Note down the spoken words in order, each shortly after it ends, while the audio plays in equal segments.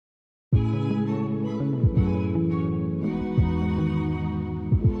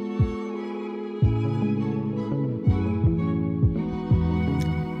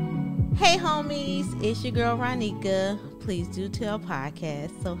Hey homies, it's your girl Ronnika. Please do tell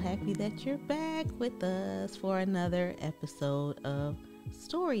podcast. So happy that you're back with us for another episode of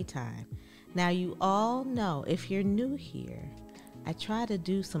Story Time. Now you all know, if you're new here, I try to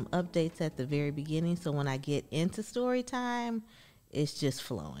do some updates at the very beginning so when I get into story time, it's just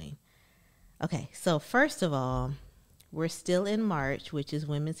flowing. Okay, so first of all, we're still in March, which is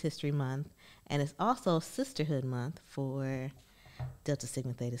Women's History Month, and it's also Sisterhood Month for Delta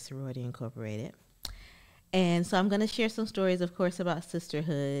Sigma Theta Sorority Incorporated. And so I'm going to share some stories, of course, about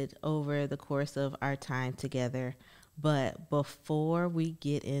sisterhood over the course of our time together. But before we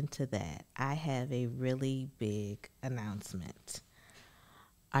get into that, I have a really big announcement.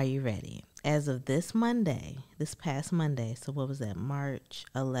 Are you ready? As of this past Monday, so what was that, March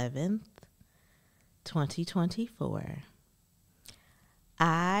 11th, 2024,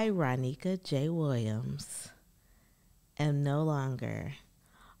 I, Ronnika J. Williams, am no longer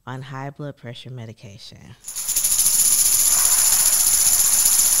on high blood pressure medication.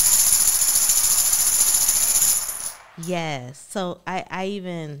 Yes, so I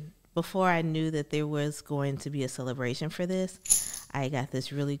even, before I knew that there was going to be a celebration for this, I got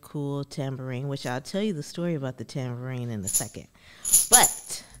this really cool tambourine, which I'll tell you the story about the tambourine in a second.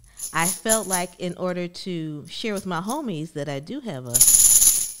 But I felt like in order to share with my homies that I do have a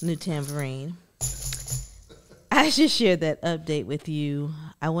new tambourine, I should share that update with you.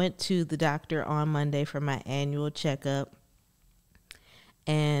 I went to the doctor on Monday for my annual checkup,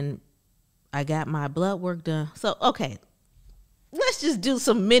 and I got my blood work done. So, okay, let's just do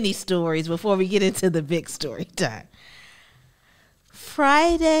some mini stories before we get into the big story time.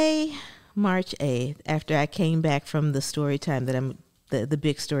 Friday, March 8th, after I came back from the story time that the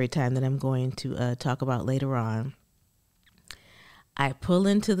big story time that I'm going to talk about later on, I pull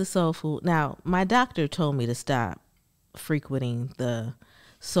into the soul food. Now, my doctor told me to stop frequenting the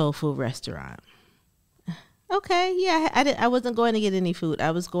soul food restaurant. Okay, yeah, I wasn't going to get any food.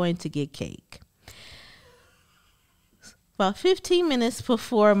 I was going to get cake. About 15 minutes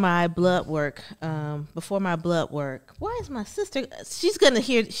before my blood work, why is my sister,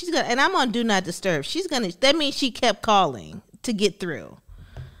 and I'm on Do Not Disturb. That means she kept calling to get through.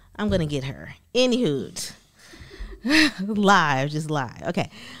 I'm going to get her. Anywho. Just live.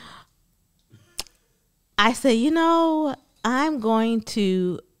 Okay. I say, I'm going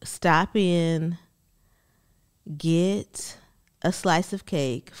to stop in, get a slice of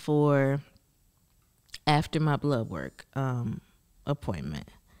cake for after my blood work appointment.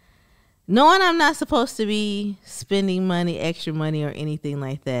 Knowing I'm not supposed to be spending money, extra money, or anything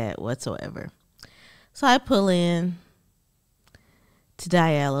like that whatsoever. So I pull in to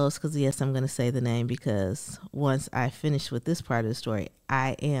Diallo's, because yes, I'm going to say the name, because once I finish with this part of the story,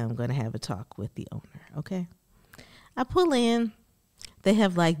 I am going to have a talk with the owner, okay? I pull in. They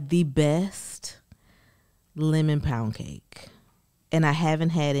have like the best lemon pound cake, and I haven't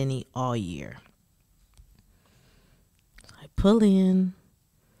had any all year. I pull in.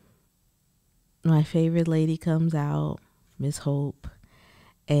 My favorite lady comes out, Miss Hope,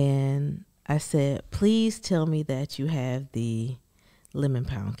 and I said, please tell me that you have the lemon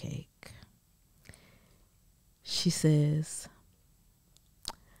pound cake. She says,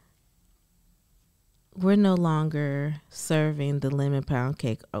 we're no longer serving the lemon pound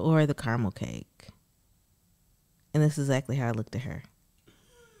cake or the caramel cake. And that's exactly how I looked at her.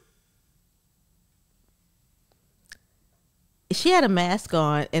 She had a mask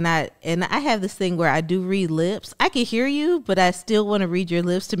on, and I have this thing where I do read lips. I can hear you, but I still want to read your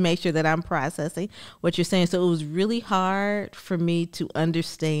lips to make sure that I'm processing what you're saying. So it was really hard for me to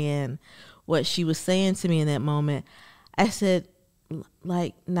understand what she was saying to me in that moment. I said,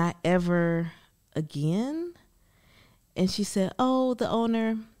 like, not ever again? And she said, oh, the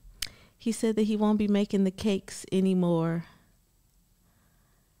owner, he said that he won't be making the cakes anymore.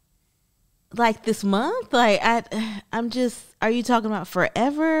 Like this month? Like are you talking about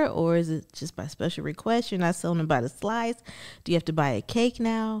forever, or is it just by special request? You're not selling them by the slice? Do you have to buy a cake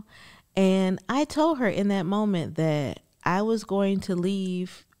now? And I told her in that moment that I was going to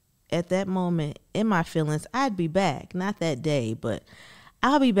leave at that moment in my feelings. I'd be back, not that day, but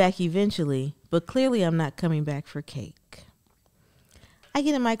I'll be back eventually. But clearly I'm not coming back for cake. I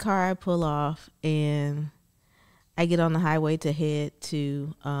get in my car, I pull off, and I get on the highway to head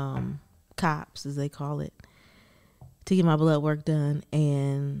to COPS, as they call it, to get my blood work done.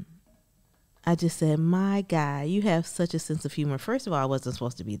 And I just said, my God, you have such a sense of humor. First of all, I wasn't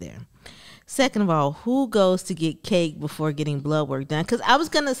supposed to be there. Second of all, who goes to get cake before getting blood work done? Because I was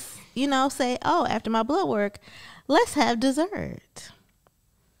going to, say, oh, after my blood work, let's have dessert.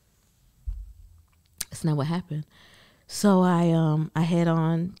 That's not what happened. So I head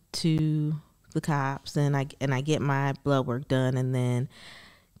on to the cops and I get my blood work done, and then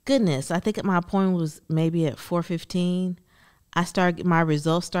goodness, I think my appointment was maybe at 4:15. My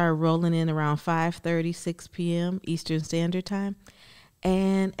results started rolling in around 5:30, 6 p.m. Eastern Standard Time.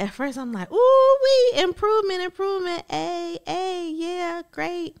 And at first I'm like, ooh, improvement. Hey, yeah,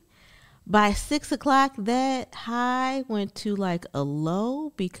 great. By 6 o'clock, that high went to like a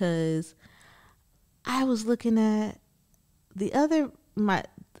low because I was looking at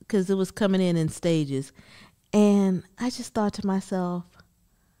because it was coming in stages. And I just thought to myself,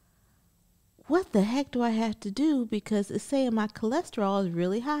 what the heck do I have to do? Because it's saying my cholesterol is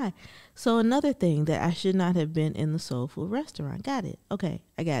really high. So another thing that I should not have been in the soul food restaurant. Got it. Okay,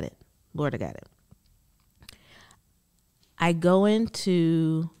 I got it. Lord, I got it. I go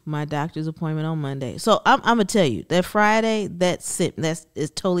into my doctor's appointment on Monday. So I'm gonna tell you that Friday, that's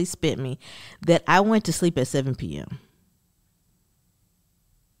totally spent me. That I went to sleep at 7 p.m.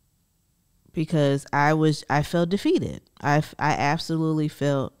 because I felt defeated. I absolutely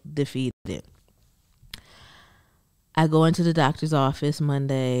felt defeated. I go into the doctor's office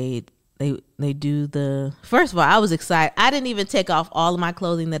Monday. They do first of all, I was excited. I didn't even take off all of my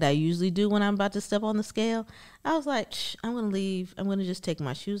clothing that I usually do when I'm about to step on the scale. I was like, I'm going to leave. I'm going to just take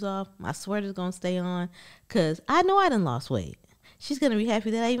my shoes off. My sweater's going to stay on because I know I done lost weight. She's going to be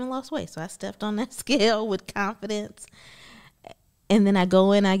happy that I even lost weight. So I stepped on that scale with confidence. And then I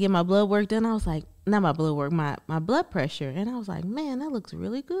go in, I get my blood work done. I was like, not my blood work, my blood pressure. And I was like, man, that looks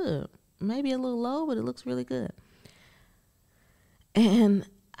really good. Maybe a little low, but it looks really good. And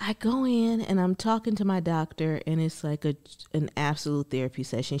I go in and I'm talking to my doctor, and it's like an absolute therapy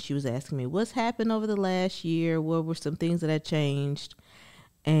session. She was asking me what's happened over the last year. What were some things that had changed?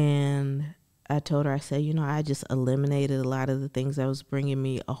 And I told her, I said, I just eliminated a lot of the things that was bringing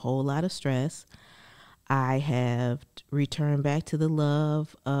me a whole lot of stress. I have returned back to the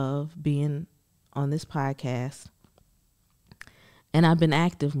love of being on this podcast, and I've been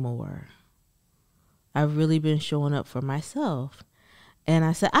active more. I've really been showing up for myself. And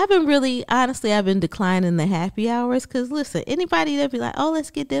I said, I've been declining the happy hours because, listen, anybody that be like, oh, let's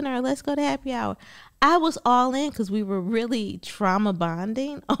get dinner or let's go to happy hour. I was all in because we were really trauma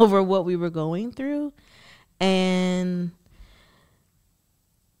bonding over what we were going through. And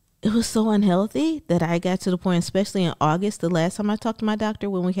it was so unhealthy that I got to the point, especially in August, the last time I talked to my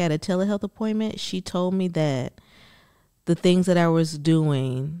doctor when we had a telehealth appointment, she told me that the things that I was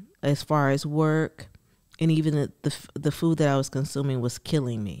doing as far as work, and even the food that I was consuming was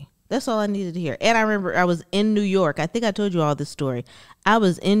killing me. That's all I needed to hear. And I remember I was in New York. I think I told you all this story. I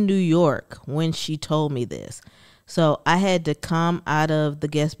was in New York when she told me this. So I had to come out of the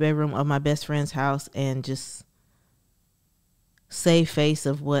guest bedroom of my best friend's house and just save face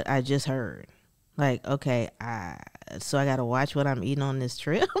of what I just heard. Like, okay, so I got to watch what I'm eating on this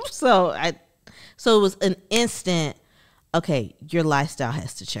trip. So it was an instant, okay, your lifestyle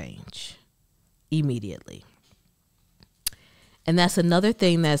has to change immediately. And that's another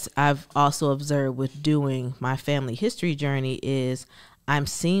thing I've also observed with doing my family history journey is I'm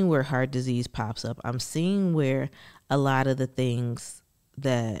seeing where heart disease pops up. I'm seeing where a lot of the things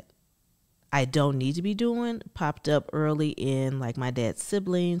that I don't need to be doing popped up early in like my dad's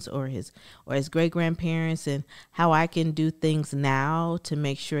siblings or his great grandparents, and how I can do things now to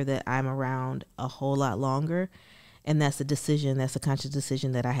make sure that I'm around a whole lot longer. And that's a conscious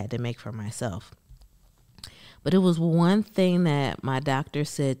decision that I had to make for myself. But it was one thing that my doctor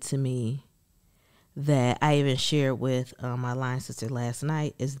said to me that I even shared with my line sister last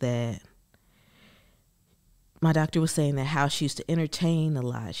night, is that my doctor was saying that how she used to entertain a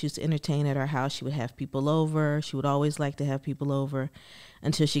lot. She used to entertain at our house. She would have people over. She would always like to have people over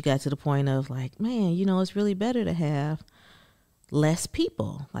until she got to the point of like, man, it's really better to have less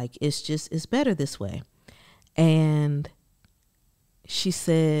people. Like, it's better this way. And she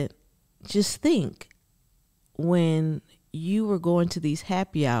said, just think, when you were going to these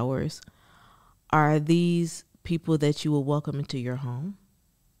happy hours, are these people that you will welcome into your home?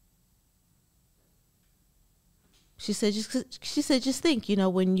 She said, just think,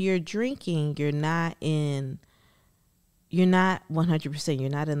 when you're drinking, you're not 100%, you're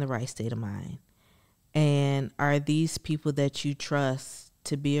not in the right state of mind. And are these people that you trust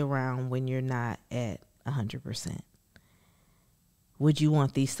to be around when you're not at 100%? Would you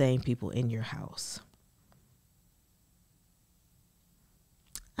want these same people in your house?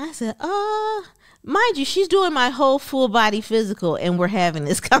 I said, mind you, she's doing my whole full body physical and we're having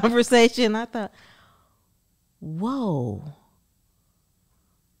this conversation. I thought, whoa,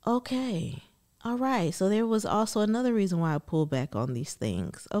 okay. all right. So there was also another reason why I pulled back on these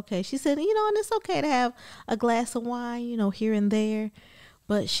things. Okay. She said, and it's okay to have a glass of wine, here and there.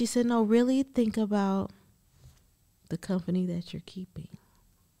 But she said, no, really think about the company that you're keeping.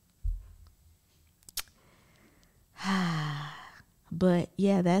 But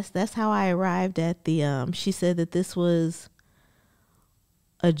yeah, that's how I arrived at the, she said that this was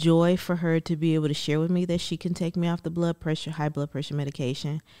a joy for her to be able to share with me that she can take me off the high blood pressure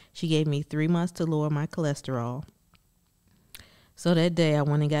medication. She gave me 3 months to lower my cholesterol. So that day I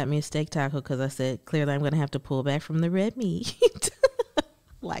went and got me a steak taco because I said, clearly I'm going to have to pull back from the red meat.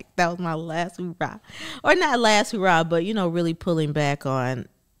 Like that was my last hurrah. Or not last hurrah, but, really pulling back on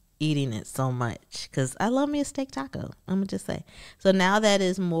eating it so much because I love me a steak taco. I'm going to just say. So now that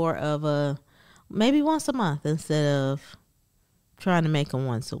is more of a maybe once a month instead of trying to make them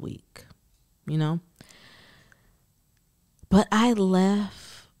once a week, But I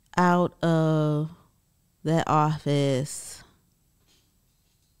left out of that office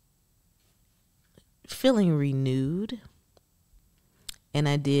feeling renewed. And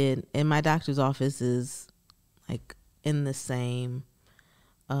I did, and my doctor's office is like in the same,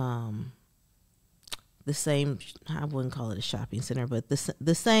 I wouldn't call it a shopping center, but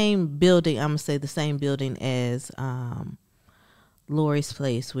the same building, I'm going to say the same building as Lori's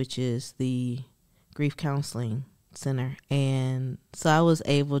place, which is the grief counseling center. And so I was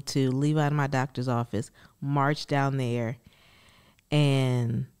able to leave out of my doctor's office, march down there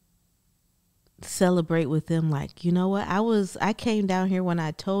and celebrate with them. Like, you know what? I came down here when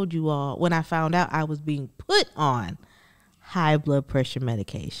I told you all, when I found out I was being put on high blood pressure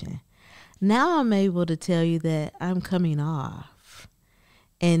medication. Now I'm able to tell you that I'm coming off.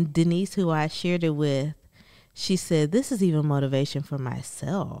 And Denise, who I shared it with, she said, this is even motivation for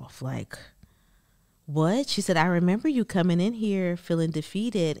myself. Like, what? She said, I remember you coming in here feeling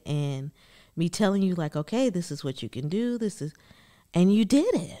defeated and me telling you like, okay, this is what you can do. And you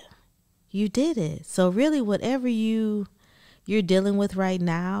did it. You did it. So really whatever you're dealing with right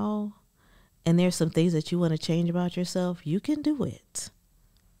now, and there's some things that you want to change about yourself, you can do it.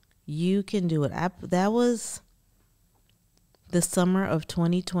 You can do it. That was the summer of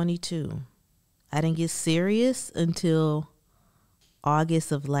 2022. I didn't get serious until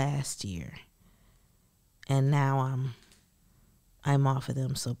August of last year. And now I'm off of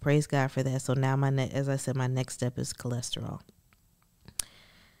them. So praise God for that. So now as I said, my next step is cholesterol.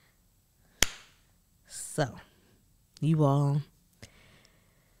 So you all,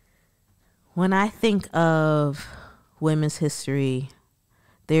 when I think of women's history,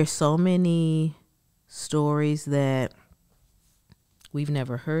 there's so many stories that we've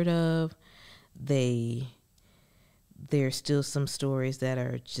never heard of. There's still some stories that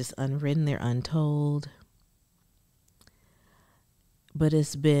are just unwritten, they're untold. But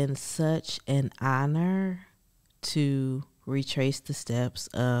it's been such an honor to retrace the steps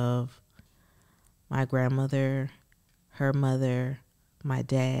of my grandmother, her mother, my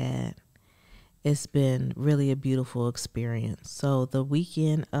dad. It's been really a beautiful experience. So the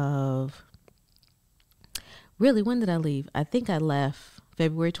weekend of, really, when did I leave? I think I left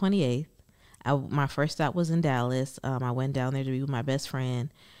February 28th. My first stop was in Dallas. I went down there to be with my best friend.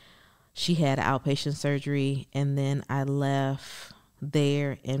 She had outpatient surgery, and then I left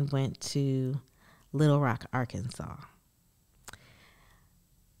there and went to Little Rock, Arkansas.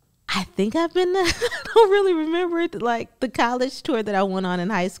 I think I've been there. I don't really remember it. Like the college tour that I went on in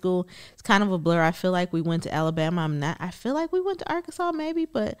high school, it's kind of a blur. I feel like we went to Alabama. I feel like we went to Arkansas maybe,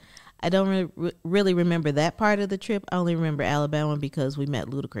 but I don't really remember that part of the trip. I only remember Alabama because we met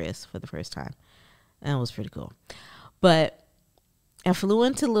Ludacris for the first time. And it was pretty cool. But I flew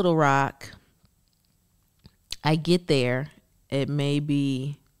into Little Rock. I get there. It may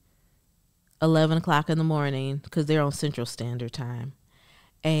be 11 o'clock in the morning because they're on Central Standard Time.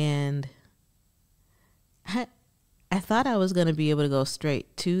 And I thought I was going to be able to go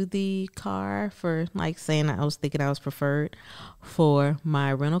straight to the car for like saying I was thinking I was preferred for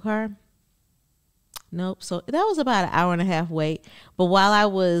my rental car. Nope. So that was about an hour and a half wait. But while I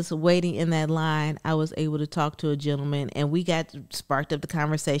was waiting in that line, I was able to talk to a gentleman, and we sparked up the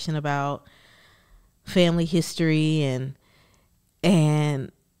conversation about family history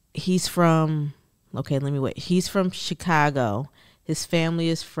and he's from, he's from Chicago. His family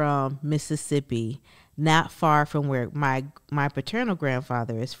is from Mississippi, not far from where my paternal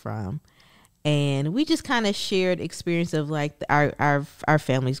grandfather is from. And we just kind of shared experience of like our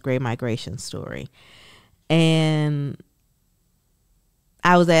family's Great Migration story. And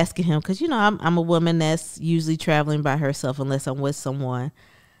I was asking him, because, I'm a woman that's usually traveling by herself unless I'm with someone.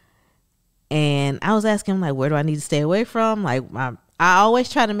 And I was asking him, like, where do I need to stay away from? Like, I always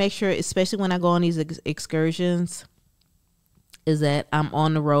try to make sure, especially when I go on these excursions, is that I'm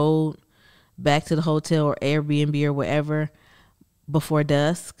on the road back to the hotel or Airbnb or wherever before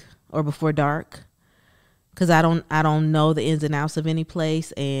dusk or before dark, because I don't know the ins and outs of any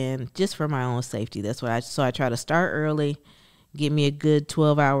place, and just for my own safety, that's what I try to start early, get me a good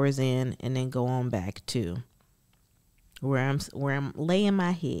 12 hours in, and then go on back to where I'm laying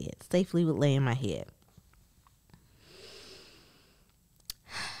my head safely, with laying my head.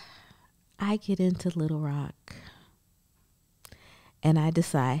 I get into Little Rock and I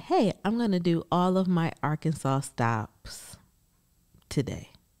decide, hey, I'm going to do all of my Arkansas stops today.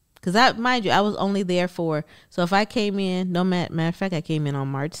 Because mind you, I was only there so if I came in, matter of fact, I came in on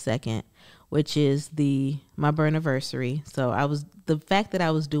March 2nd, which is my burniversary. So the fact that I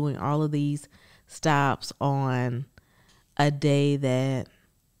was doing all of these stops on a day that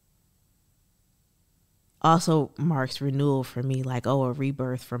also marks renewal for me, like, a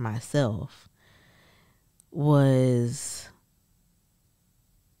rebirth for myself, was,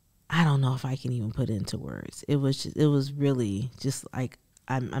 I don't know if I can even put it into words. It was really just like,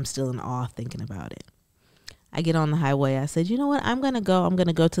 I'm still in awe thinking about it. I get on the highway. I said, you know what? I'm going to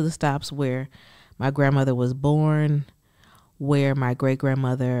go to the stops where my grandmother was born, where my great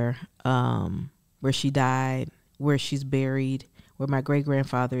grandmother, where she died, where she's buried, where my great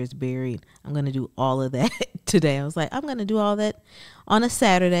grandfather is buried. I'm going to do all of that today. I was like, I'm going to do all that on a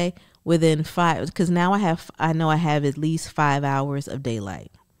Saturday within 5, because now I know I have at least 5 hours of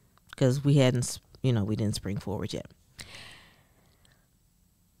daylight, because we didn't spring forward yet.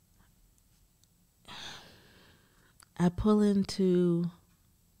 I'm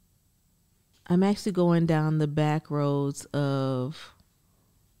actually going down the back roads of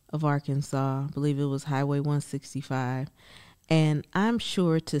Arkansas. I believe it was Highway 165. And I'm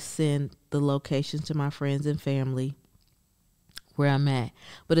sure to send the locations to my friends and family where I'm at.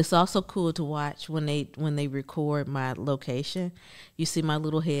 But it's also cool to watch when they record my location. You see my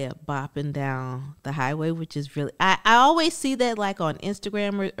little head bopping down the highway, which is really, I always see that like on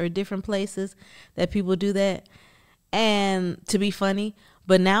Instagram or different places that people do that, and to be funny.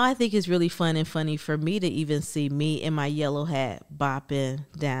 But now I think it's really fun and funny for me to even see me in my yellow hat bopping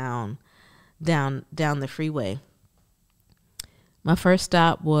down the freeway. My first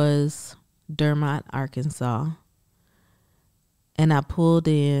stop was Dermot, Arkansas. And I pulled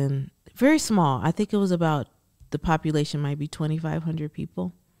in, very small. I think it was the population might be 2,500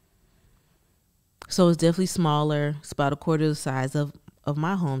 people. So it's definitely smaller. It's about a quarter the size of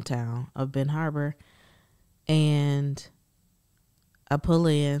my hometown of Ben Harbor. And I pull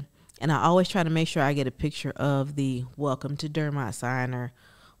in, and I always try to make sure I get a picture of the welcome to Dermot sign, or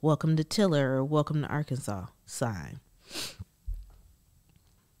welcome to Tiller, or welcome to Arkansas sign.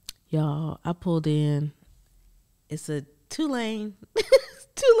 Y'all, I pulled in. It's a two-lane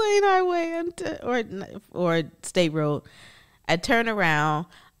highway or state road. I turn around.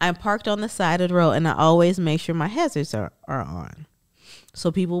 I'm parked on the side of the road, and I always make sure my hazards are on,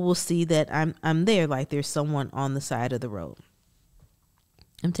 so people will see that I'm there, like there's someone on the side of the road.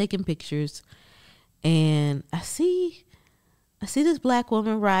 I'm taking pictures, and I see this black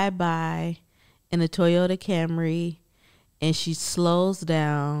woman ride by in a Toyota Camry, and she slows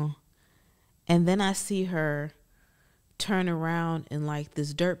down, and then I see her turn around in like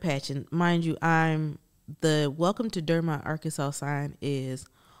this dirt patch. And mind you, the welcome to Dermot, Arkansas sign is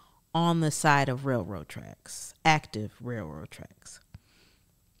on the side of railroad tracks, active railroad tracks.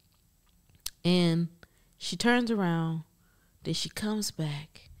 And she turns around, then she comes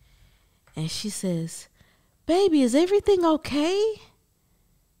back, and she says, "Baby, is everything okay?"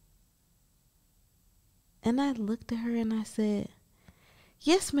 And I looked at her and I said,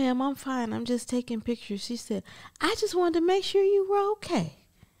 "Yes, ma'am, I'm fine. I'm just taking pictures." She said, "I just wanted to make sure you were okay."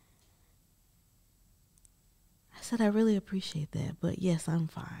 I said, "I really appreciate that, but yes, I'm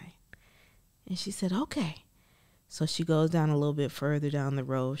fine." And she said, "Okay." So she goes down a little bit further down the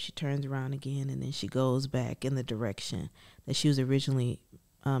road. She turns around again, and then she goes back in the direction that she was originally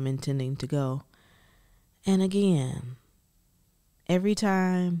intending to go. And again, every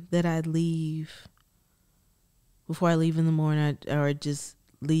time that I leave, before I leave in the morning, or just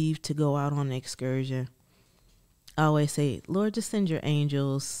leave to go out on an excursion, I always say, "Lord, just send your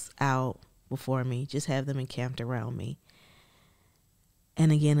angels out before me. Just have them encamped around me."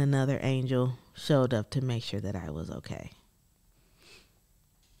 And again, another angel showed up to make sure that I was okay.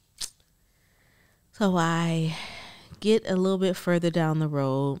 So I get a little bit further down the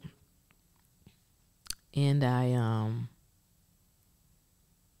road, and I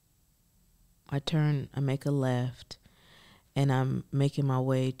make a left, and I'm making my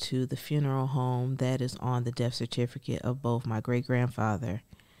way to the funeral home that is on the death certificate of both my great-grandfather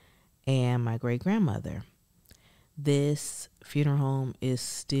and my great-grandmother. This funeral home is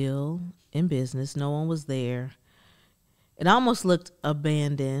still in business. No one was there. It almost looked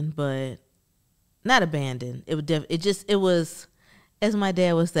abandoned, but not abandoned. It was, as my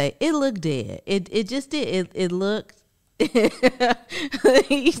dad would say, it looked dead. It just did. It looked. He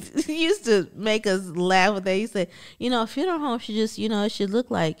used to make us laugh with that. He said, a funeral home should just, it should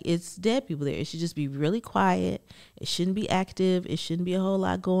look like it's dead people there. It should just be really quiet. It shouldn't be active. It shouldn't be a whole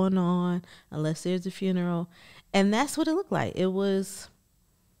lot going on unless there's a funeral. And that's what it looked like. It was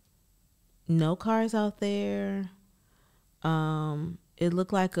no cars out there. It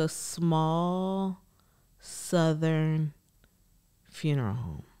looked like a small Southern funeral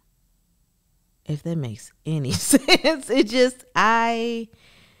home, if that makes any sense. It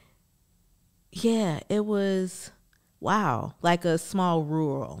was, wow, like a small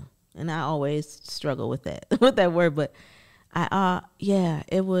rural. And I always struggle with that, with that word, but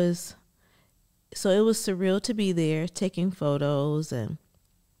it was, so it was surreal to be there taking photos and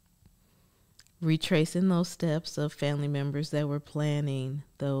retracing those steps of family members that were planning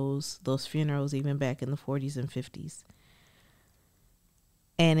those funerals even back in the 40s and 50s.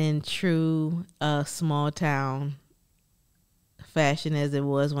 And in true small town fashion as it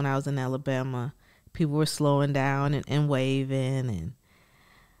was when I was in Alabama, people were slowing down and waving. And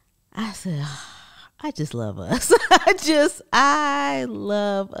I said, I just love us. I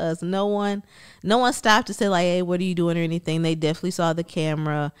love us. No one stopped to say like, hey, what are you doing or anything. They definitely saw the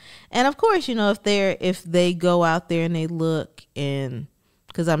camera. And of course, if they go out there and they look, and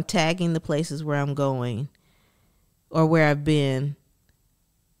because I'm tagging the places where I'm going or where I've been,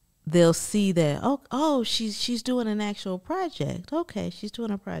 they'll see that, oh, she's doing an actual project. Okay, she's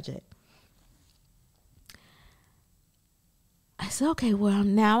doing a project. I said, okay, well,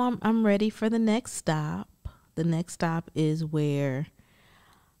 now I'm ready for the next stop. The next stop is where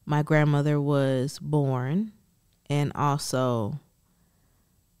my grandmother was born, and also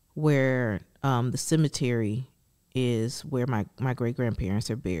where the cemetery is where my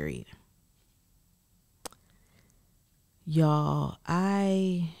great-grandparents are buried. Y'all,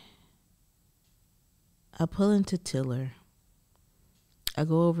 I pull into Tiller. I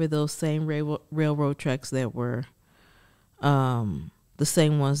go over those same railroad tracks that were the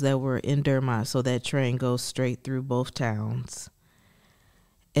same ones that were in Dermot, so that train goes straight through both towns.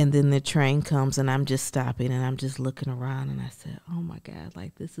 And then the train comes, and I'm just stopping, and I'm just looking around, and I said, oh my God,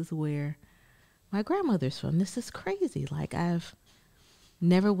 like, this is where my grandmother's from. This is crazy. Like, I've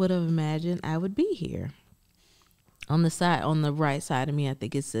never would have imagined I would be here. On the right side of me, I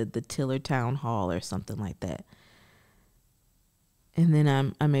think it said the Tiller Town Hall or something like that. And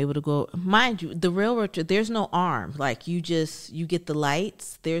then I'm able to go, mind you, the railroad, there's no arm. Like, you get the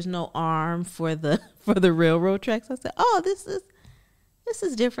lights. There's no arm for the railroad tracks. I said, oh, this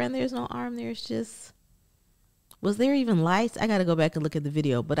is different. There's no arm. There's just, was there even lights? I got to go back and look at the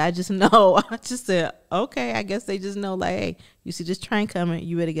video, but I just know, I just said, okay, I guess they just know, like, hey, you see this train coming,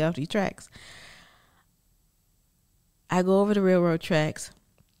 you better get off these tracks. I go over the railroad tracks.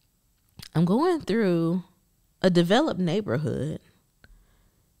 I'm going through a developed neighborhood.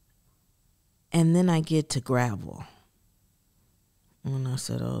 And then I get to gravel. And I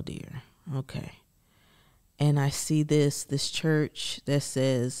said, oh dear. Okay. And I see this church that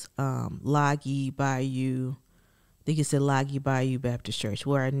says Laggy Bayou. I think it said Laggy Bayou Baptist Church,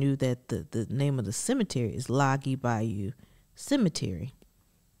 where I knew that the name of the cemetery is Laggy Bayou Cemetery.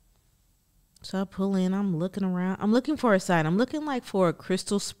 So I pull in, I'm looking around. I'm looking for a sign. I'm looking like for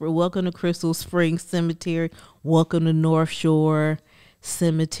a welcome to Crystal Springs Cemetery, welcome to North Shore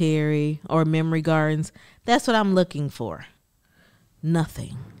Cemetery, or Memory Gardens. That's what I'm looking for.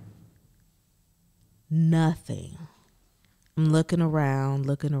 Nothing. I'm looking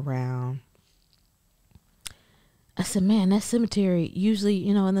around. I said, man, that cemetery, usually,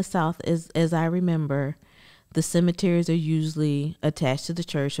 in the South, as I remember, the cemeteries are usually attached to the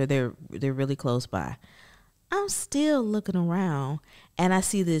church, or they're really close by. I'm still looking around, and I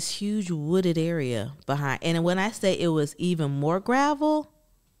see this huge wooded area behind. And when I say it was even more gravel,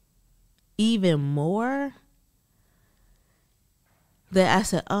 even more, that I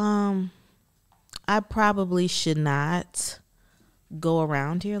said, I probably should not go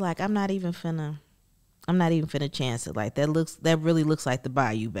around here. Like, I'm not even finna chance it. Like, that really looks like the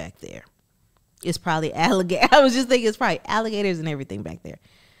bayou back there. It's probably alligator. I was just thinking it's probably alligators and everything back there.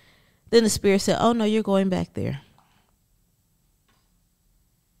 Then the spirit said, oh no, you're going back there.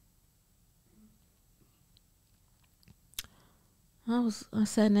 I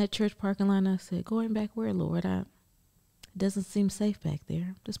sat in that church parking lot, and I said, going back where, Lord? It doesn't seem safe back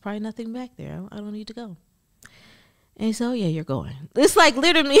there. There's probably nothing back there. I don't need to go. And he said, oh, yeah, you're going. It's like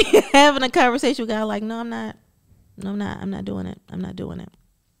literally having a conversation with God, like, no, I'm not. No, I'm not. I'm not doing it. I'm not doing it.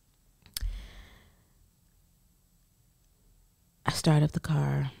 I start up the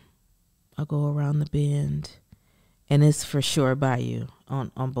car. I go around the bend. And it's for sure bayou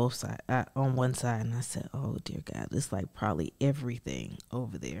on both sides, on one side. And I said, oh, dear God, it's like probably everything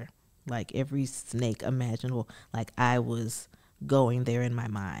over there. Like every snake imaginable. Like I was going there in my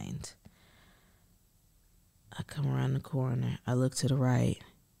mind. I come around the corner. I look to the right.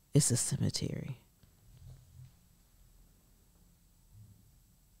 It's a cemetery.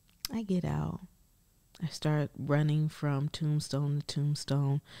 I get out. I start running from tombstone to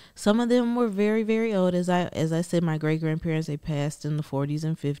tombstone. Some of them were very, very old. As I said, my great-grandparents, they passed in the 40s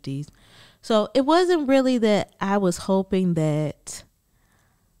and 50s. So it wasn't really that I was hoping that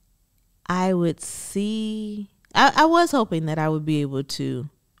I would see. I was hoping that I would be able to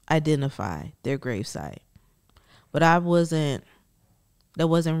identify their gravesite. But that wasn't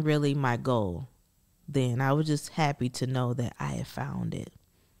really my goal then. I was just happy to know that I had found it.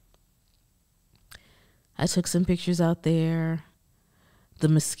 I took some pictures out there. The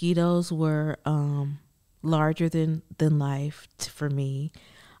mosquitoes were larger than life for me.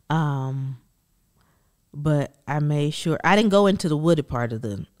 But I made sure I didn't go into the wooded part of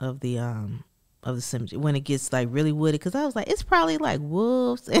the cemetery when it gets like really wooded, because I was like, it's probably like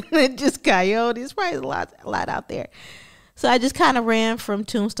wolves and just coyotes. It's probably a lot out there. So I just kind of ran from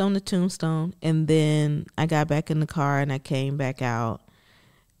tombstone to tombstone, and then I got back in the car and I came back out.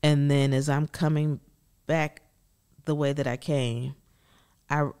 And then as I'm coming back the way that I came,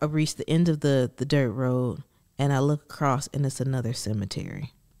 I reached the end of the dirt road, and I look across and it's another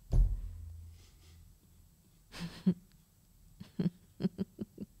cemetery.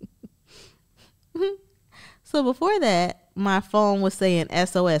 So before that, my phone was saying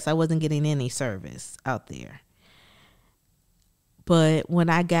SOS. I wasn't getting any service out there. But when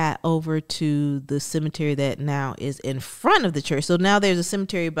I got over to the cemetery that now is in front of the church, so now there's a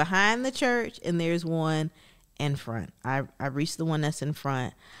cemetery behind the church and there's one in front. I reached the one that's in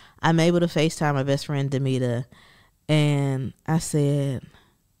front. I'm able to FaceTime my best friend, Demita, and I said,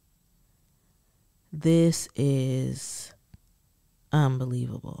 this is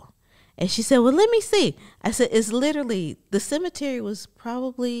unbelievable. And she said, well, let me see. I said, it's literally, the cemetery was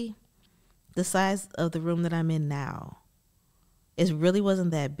probably the size of the room that I'm in now. It really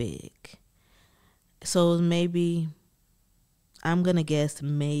wasn't that big. So maybe, I'm going to guess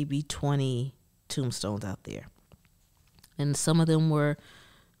maybe 20 tombstones out there. And some of them were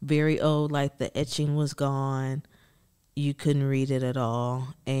very old, like the etching was gone. You couldn't read it at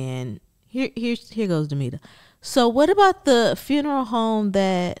all. And here goes Demita. So what about the funeral home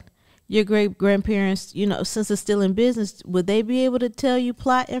that your great-grandparents, since it's still in business, would they be able to tell you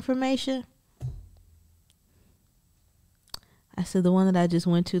plot information? I said, the one that I just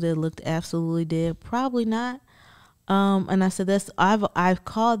went to that looked absolutely dead, probably not. And I said, I've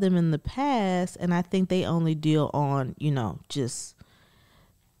called them in the past, and I think they only deal on, just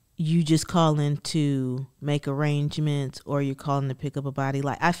calling to make arrangements, or you're calling to pick up a body.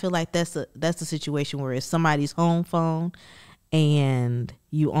 Like, I feel like that's a situation where it's somebody's home phone and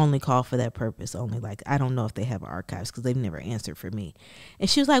you only call for that purpose only. Like, I don't know if they have archives because they've never answered for me. And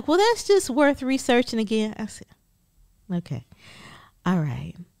she was like, well, that's just worth researching again. I said, okay. All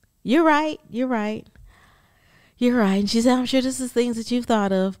right. You're right. And she said, I'm sure this is things that you've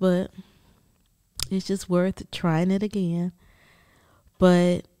thought of, but it's just worth trying it again.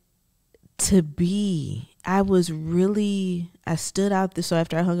 But I stood out there. So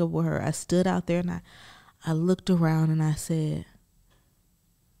after I hung up with her, I stood out there and I looked around and I said,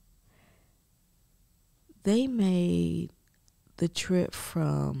 they made the trip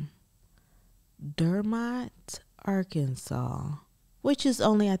from Dermot, Arkansas, which is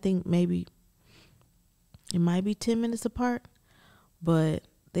only, I think, maybe it might be 10 minutes apart, but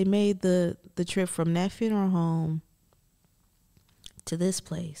they made the trip from that funeral home to this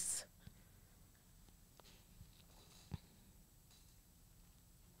place.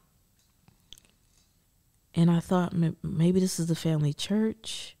 And I thought maybe this is the family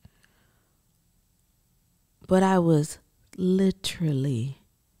church, but I was literally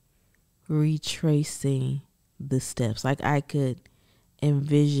retracing the steps. Like, I could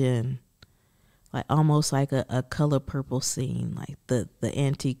envision, like, almost like a Color Purple scene, like the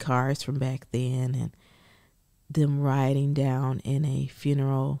antique cars from back then, and them riding down in a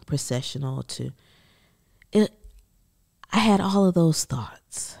funeral processional to it. I had all of those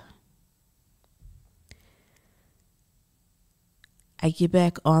thoughts. I get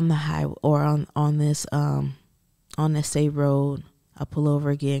back on the highway, or on this on the state road. I pull over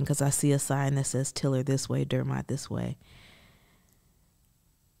again because I see a sign that says Tiller this way, Dermot this way.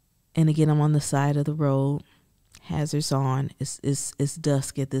 And again, I'm on the side of the road, hazards on. It's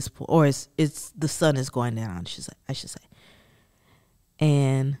dusk at this point, or it's the sun is going down, I should say.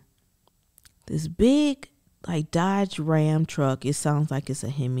 And this big like Dodge Ram truck, it sounds like it's a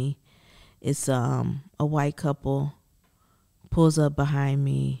Hemi. It's a white couple pulls up behind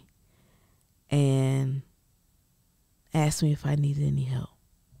me and asked me if I needed any help.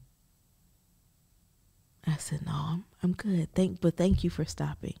 I said, no, I'm good. Thank you for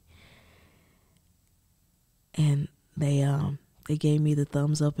stopping. And they gave me the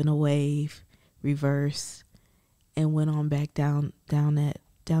thumbs up and a wave, reverse, and went on back down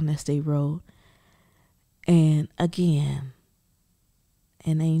that state road. And again,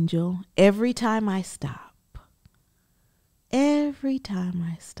 an angel. Every time I stop.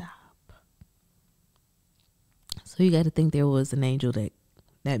 So you got to think there was an angel that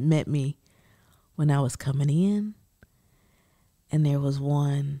met me when I was coming in. And there was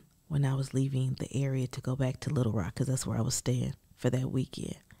one when I was leaving the area to go back to Little Rock, because that's where I was staying for that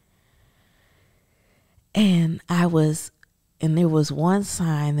weekend. And there was one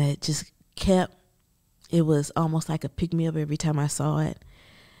sign that just kept, it was almost like a pick me up every time I saw it.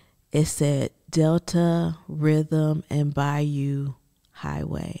 It said Delta Rhythm and Bayou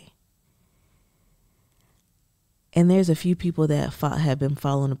Highway. And there's a few people that have been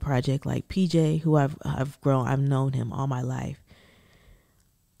following the project, like PJ, who I've known him all my life.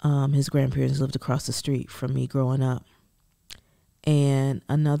 His grandparents lived across the street from me growing up. And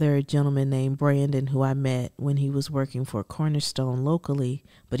another gentleman named Brandon, who I met when he was working for Cornerstone locally,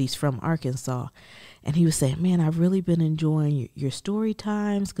 but he's from Arkansas. And he was saying, man, I've really been enjoying your story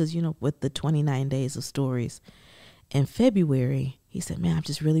times, because, with the 29 days of stories in February, he said, man, I've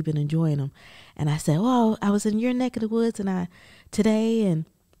just really been enjoying them. And I said, well, I was in your neck of the woods today, and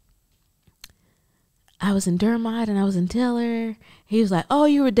I was in Dermot and I was in Tiller. He was like, oh,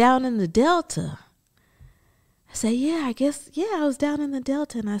 you were down in the Delta. I said, I was down in the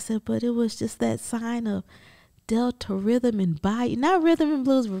Delta. And I said, but it was just that sign of Delta Rhythm and Bayou. Not rhythm and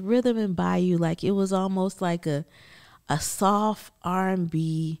blues, but rhythm and Bayou. Like it was almost like a soft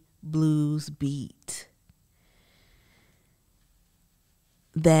R&B blues beat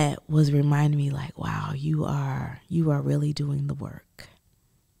that was reminding me like, wow, you are really doing the work.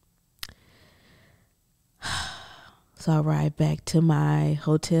 So I ride back to my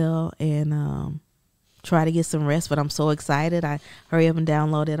hotel and try to get some rest, but I'm so excited. I hurry up and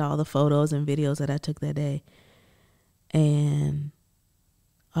downloaded all the photos and videos that I took that day. And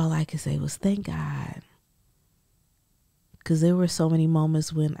all I could say was thank God. Because there were so many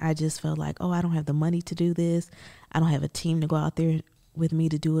moments when I just felt like, oh, I don't have the money to do this. I don't have a team to go out there with me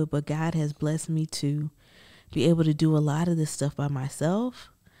to do it. But God has blessed me to be able to do a lot of this stuff by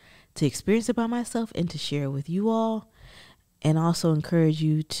myself, to experience it by myself, and to share it with you all. And also encourage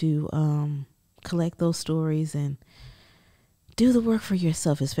you to collect those stories and do the work for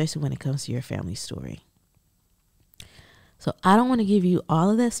yourself, especially when it comes to your family story. So I don't want to give you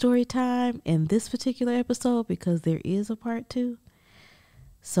all of that story time in this particular episode because there is a part 2.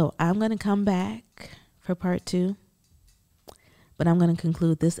 So I'm going to come back for part 2. But I'm going to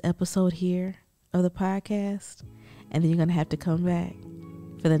conclude this episode here of the podcast. And then you're going to have to come back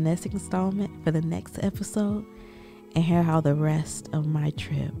for the next installment, for the next episode, and hear how the rest of my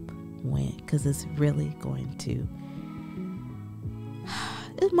trip went. Because it's really going to,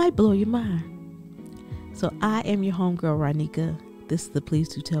 it might blow your mind. So I am your homegirl, Ronnika. This is the Please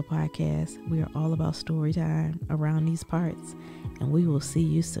Do Tell podcast. We are all about story time around these parts, and we will see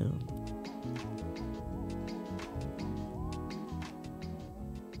you soon.